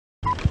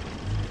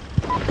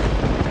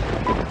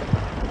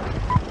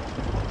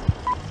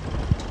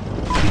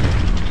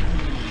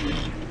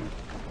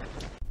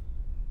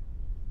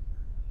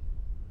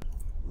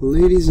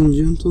Ladies and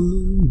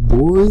gentlemen,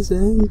 boys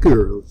and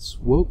girls,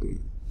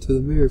 welcome to the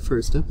very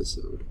first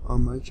episode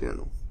on my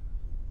channel.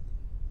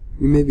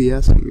 You may be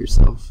asking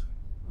yourself,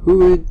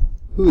 who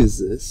is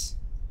this?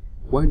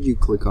 Why did you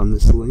click on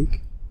this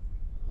link?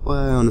 Well,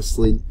 I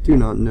honestly do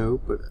not know,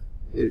 but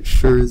it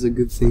sure is a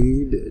good thing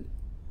you did.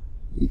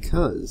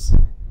 Because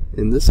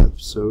in this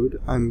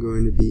episode, I'm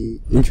going to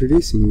be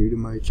introducing you to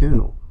my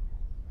channel.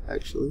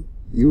 Actually,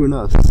 you and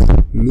us,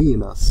 me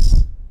and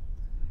us,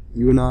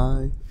 you and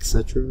I,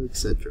 etc.,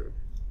 etc.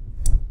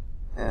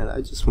 And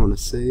I just want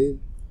to say,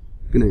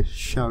 I'm going to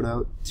shout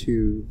out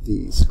to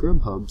the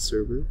ScrubHub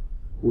server,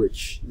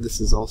 which this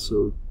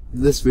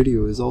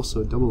video is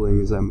also doubling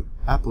as an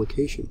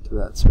application to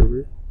that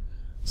server.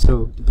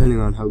 So, depending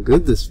on how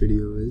good this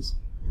video is,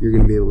 you're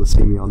going to be able to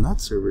see me on that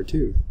server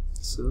too.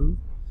 So,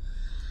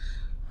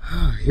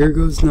 here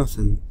goes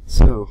nothing.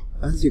 So,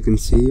 as you can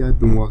see, I've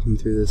been walking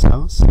through this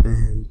house,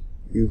 and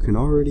you can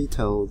already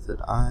tell that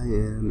I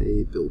am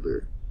a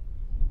builder.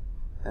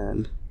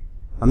 And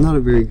I'm not a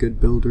very good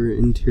builder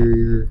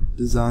interior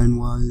design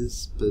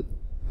wise, but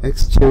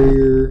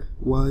exterior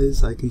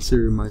wise I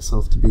consider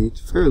myself to be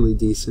fairly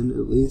decent,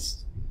 at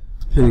least,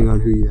 depending on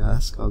who you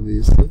ask,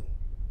 obviously.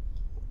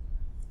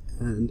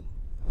 And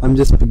I'm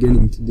just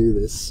beginning to do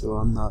this, so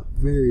I'm not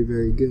very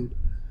good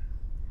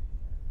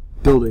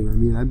building. I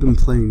mean, I've been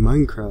playing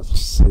Minecraft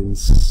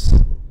since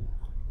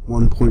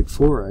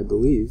 1.4, I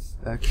believe,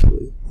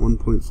 actually.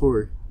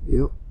 1.4,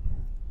 yep.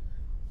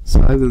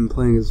 So I've been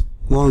playing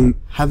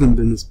haven't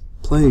been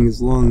playing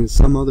as long as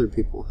some other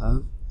people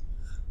have.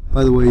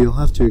 By the way, you'll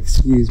have to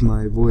excuse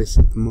my voice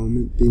at the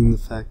moment, being the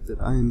fact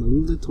that I am a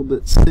little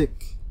bit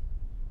sick.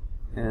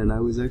 And I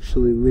was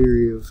actually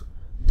leery of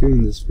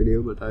doing this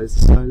video, but I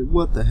decided,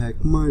 what the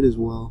heck, might as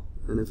well.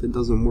 And if it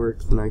doesn't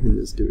work, then I can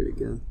just do it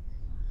again.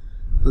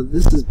 But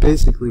this is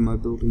basically my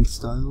building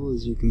style,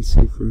 as you can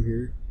see from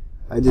here.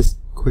 I just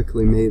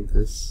quickly made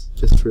this,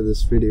 just for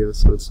this video,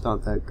 so it's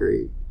not that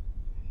great.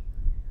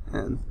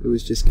 And it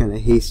was just kind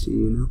of hasty,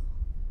 you know?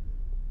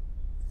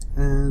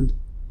 And,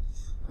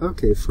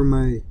 okay, for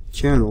my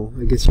channel,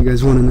 I guess you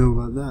guys want to know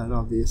about that,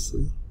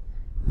 obviously.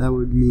 That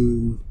would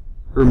mean,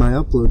 my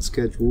upload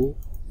schedule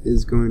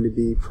is going to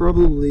be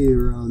probably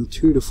around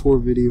 2 to 4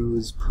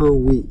 videos per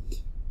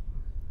week.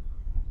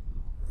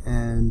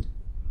 And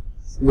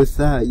with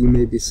that, you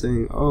may be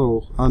saying,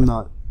 oh, I'm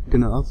not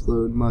going to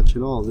upload much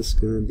at all. This is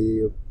going to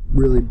be a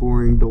really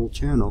boring, dull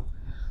channel.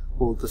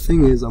 Well, the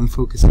thing is, I'm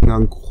focusing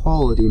on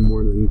quality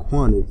more than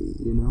quantity,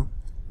 you know?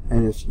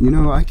 And if, you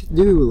know, I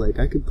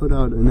could put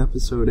out an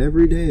episode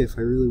every day if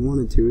I really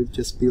wanted to. It'd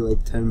just be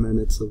like 10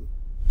 minutes of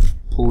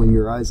pulling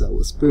your eyes out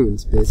with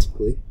spoons,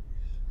 basically.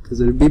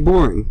 Because it'd be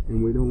boring,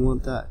 and we don't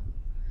want that.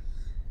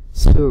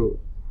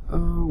 So,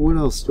 what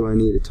else do I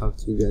need to talk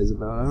to you guys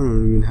about? I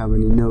don't even have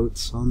any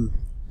notes. I'm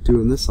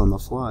doing this on the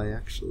fly,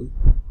 actually.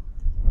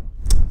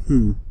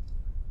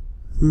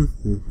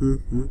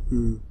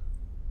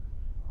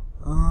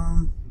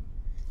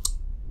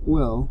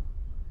 Well,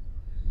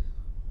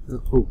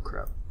 oh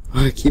crap,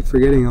 I keep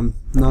forgetting I'm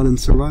not in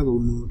survival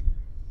mode.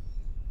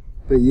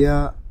 But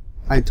yeah,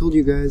 I told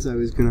you guys I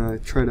was gonna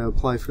try to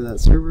apply for that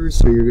server,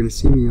 so you're gonna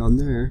see me on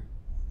there.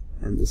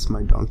 And this is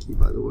my donkey,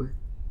 by the way.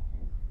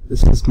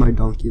 This is my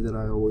donkey that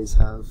I always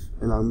have,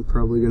 and I'm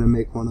probably gonna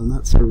make one on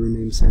that server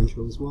named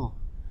Sancho as well.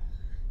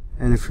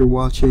 And if you're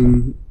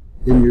watching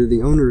and you're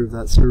the owner of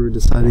that server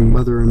deciding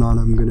whether or not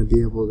I'm gonna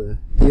be able to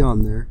be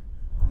on there,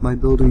 my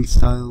building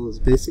style is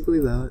basically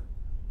that,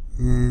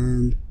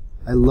 and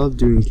I love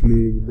doing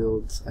community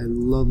builds. I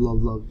love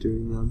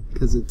doing them,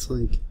 because it's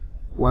like,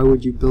 why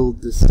would you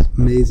build this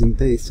amazing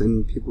base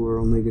and people are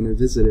only going to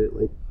visit it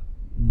like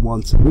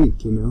once a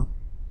week, you know?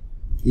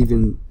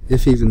 Even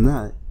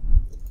that.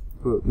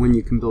 But when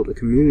you can build a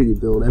community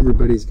build,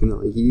 everybody's going to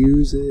like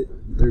use it,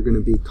 they're going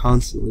to be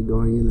constantly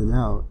going in and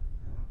out,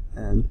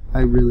 and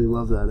I really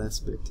love that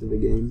aspect of the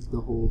game,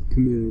 the whole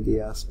community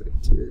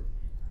aspect to it.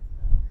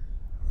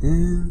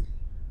 And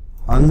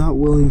I'm not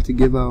willing to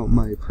give out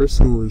my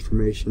personal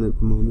information at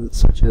the moment,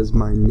 such as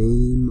my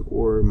name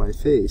or my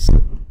face.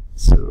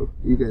 So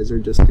you guys are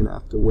just gonna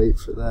have to wait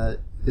for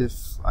that,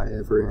 if I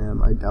ever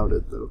am. I doubt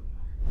it though.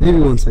 Maybe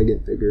once I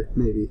get bigger,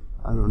 maybe.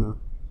 I don't know.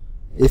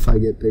 If I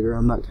get bigger,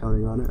 I'm not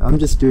counting on it. I'm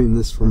just doing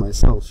this for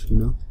myself, you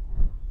know?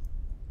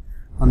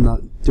 I'm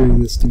not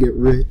doing this to get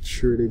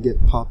rich or to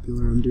get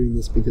popular. I'm doing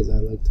this because I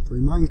like to play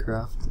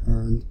Minecraft,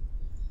 and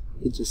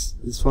it just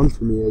is fun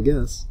for me, I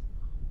guess.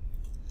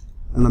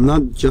 And I'm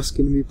not just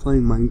going to be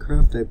playing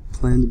Minecraft, I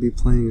plan to be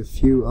playing a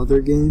few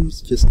other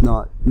games, just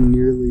not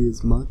nearly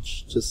as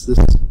much. Just this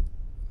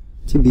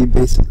to be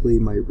basically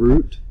my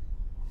root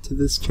to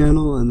this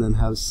channel, and then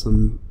have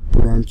some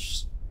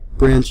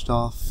branched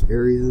off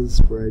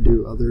areas where I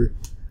do other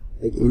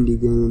like indie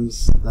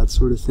games, that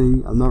sort of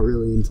thing. I'm not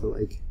really into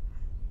like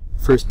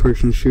first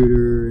person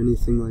shooter or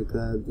anything like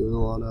that a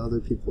lot of other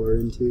people are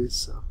into,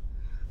 so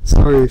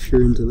sorry if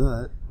you're into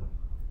that.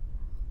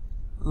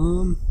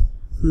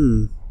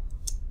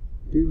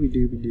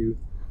 Dooby.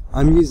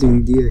 I'm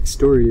using DX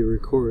Story to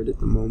record at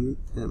the moment,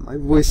 and my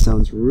voice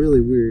sounds really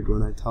weird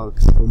when I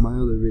talk, so my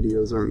other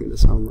videos aren't going to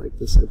sound like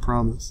this, I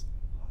promise.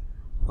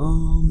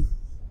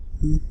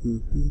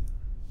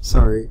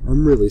 Sorry,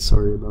 I'm really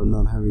sorry about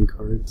not having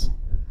cards.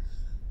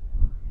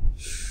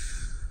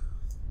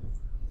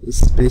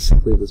 This is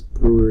basically this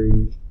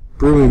brewing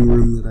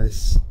room that I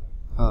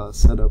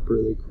set up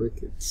really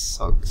quick. It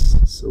sucks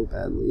so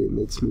badly, it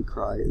makes me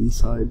cry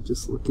inside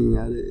just looking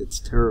at it. It's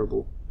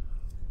terrible.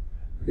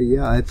 But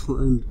yeah,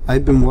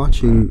 I've been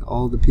watching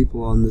all the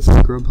people on this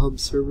Grubhub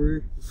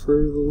server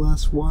for the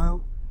last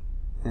while,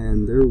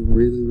 and they're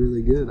really,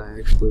 really good. I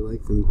actually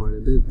like them quite a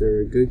bit.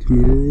 They're a good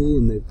community,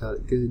 and they've got a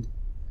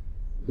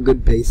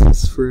good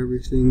basis for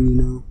everything, you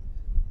know.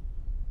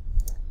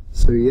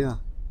 So yeah,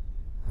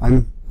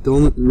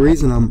 the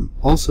reason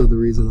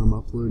I'm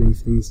uploading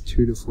things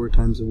 2 to 4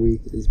 times a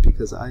week is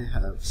because I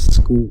have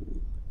school,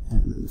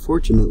 and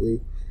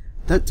unfortunately,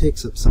 that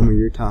takes up some of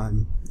your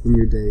time in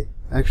your day.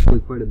 Actually,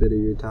 quite a bit of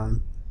your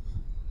time.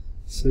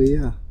 So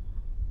yeah,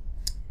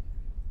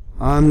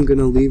 I'm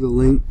gonna leave a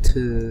link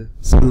to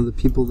some of the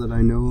people that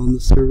I know on the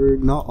server.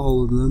 Not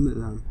all of them,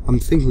 and I'm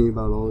thinking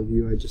about all of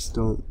you. I just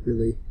don't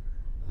really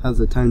have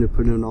the time to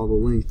put in all the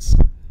links.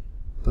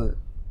 But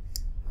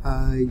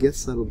I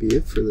guess that'll be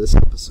it for this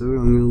episode.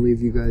 I'm gonna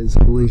leave you guys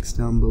links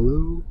down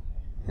below,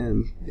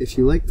 and if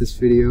you like this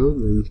video,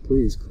 then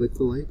please click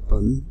the like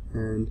button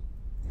and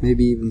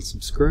maybe even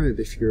subscribe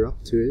if you're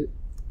up to it.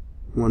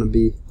 Want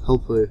to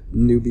help a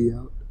newbie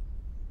out.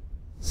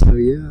 So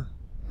yeah,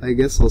 I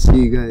guess I'll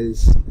see you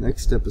guys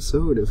next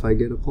episode if I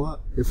get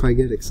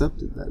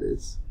accepted, that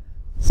is.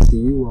 See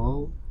you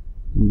all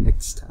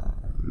next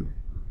time.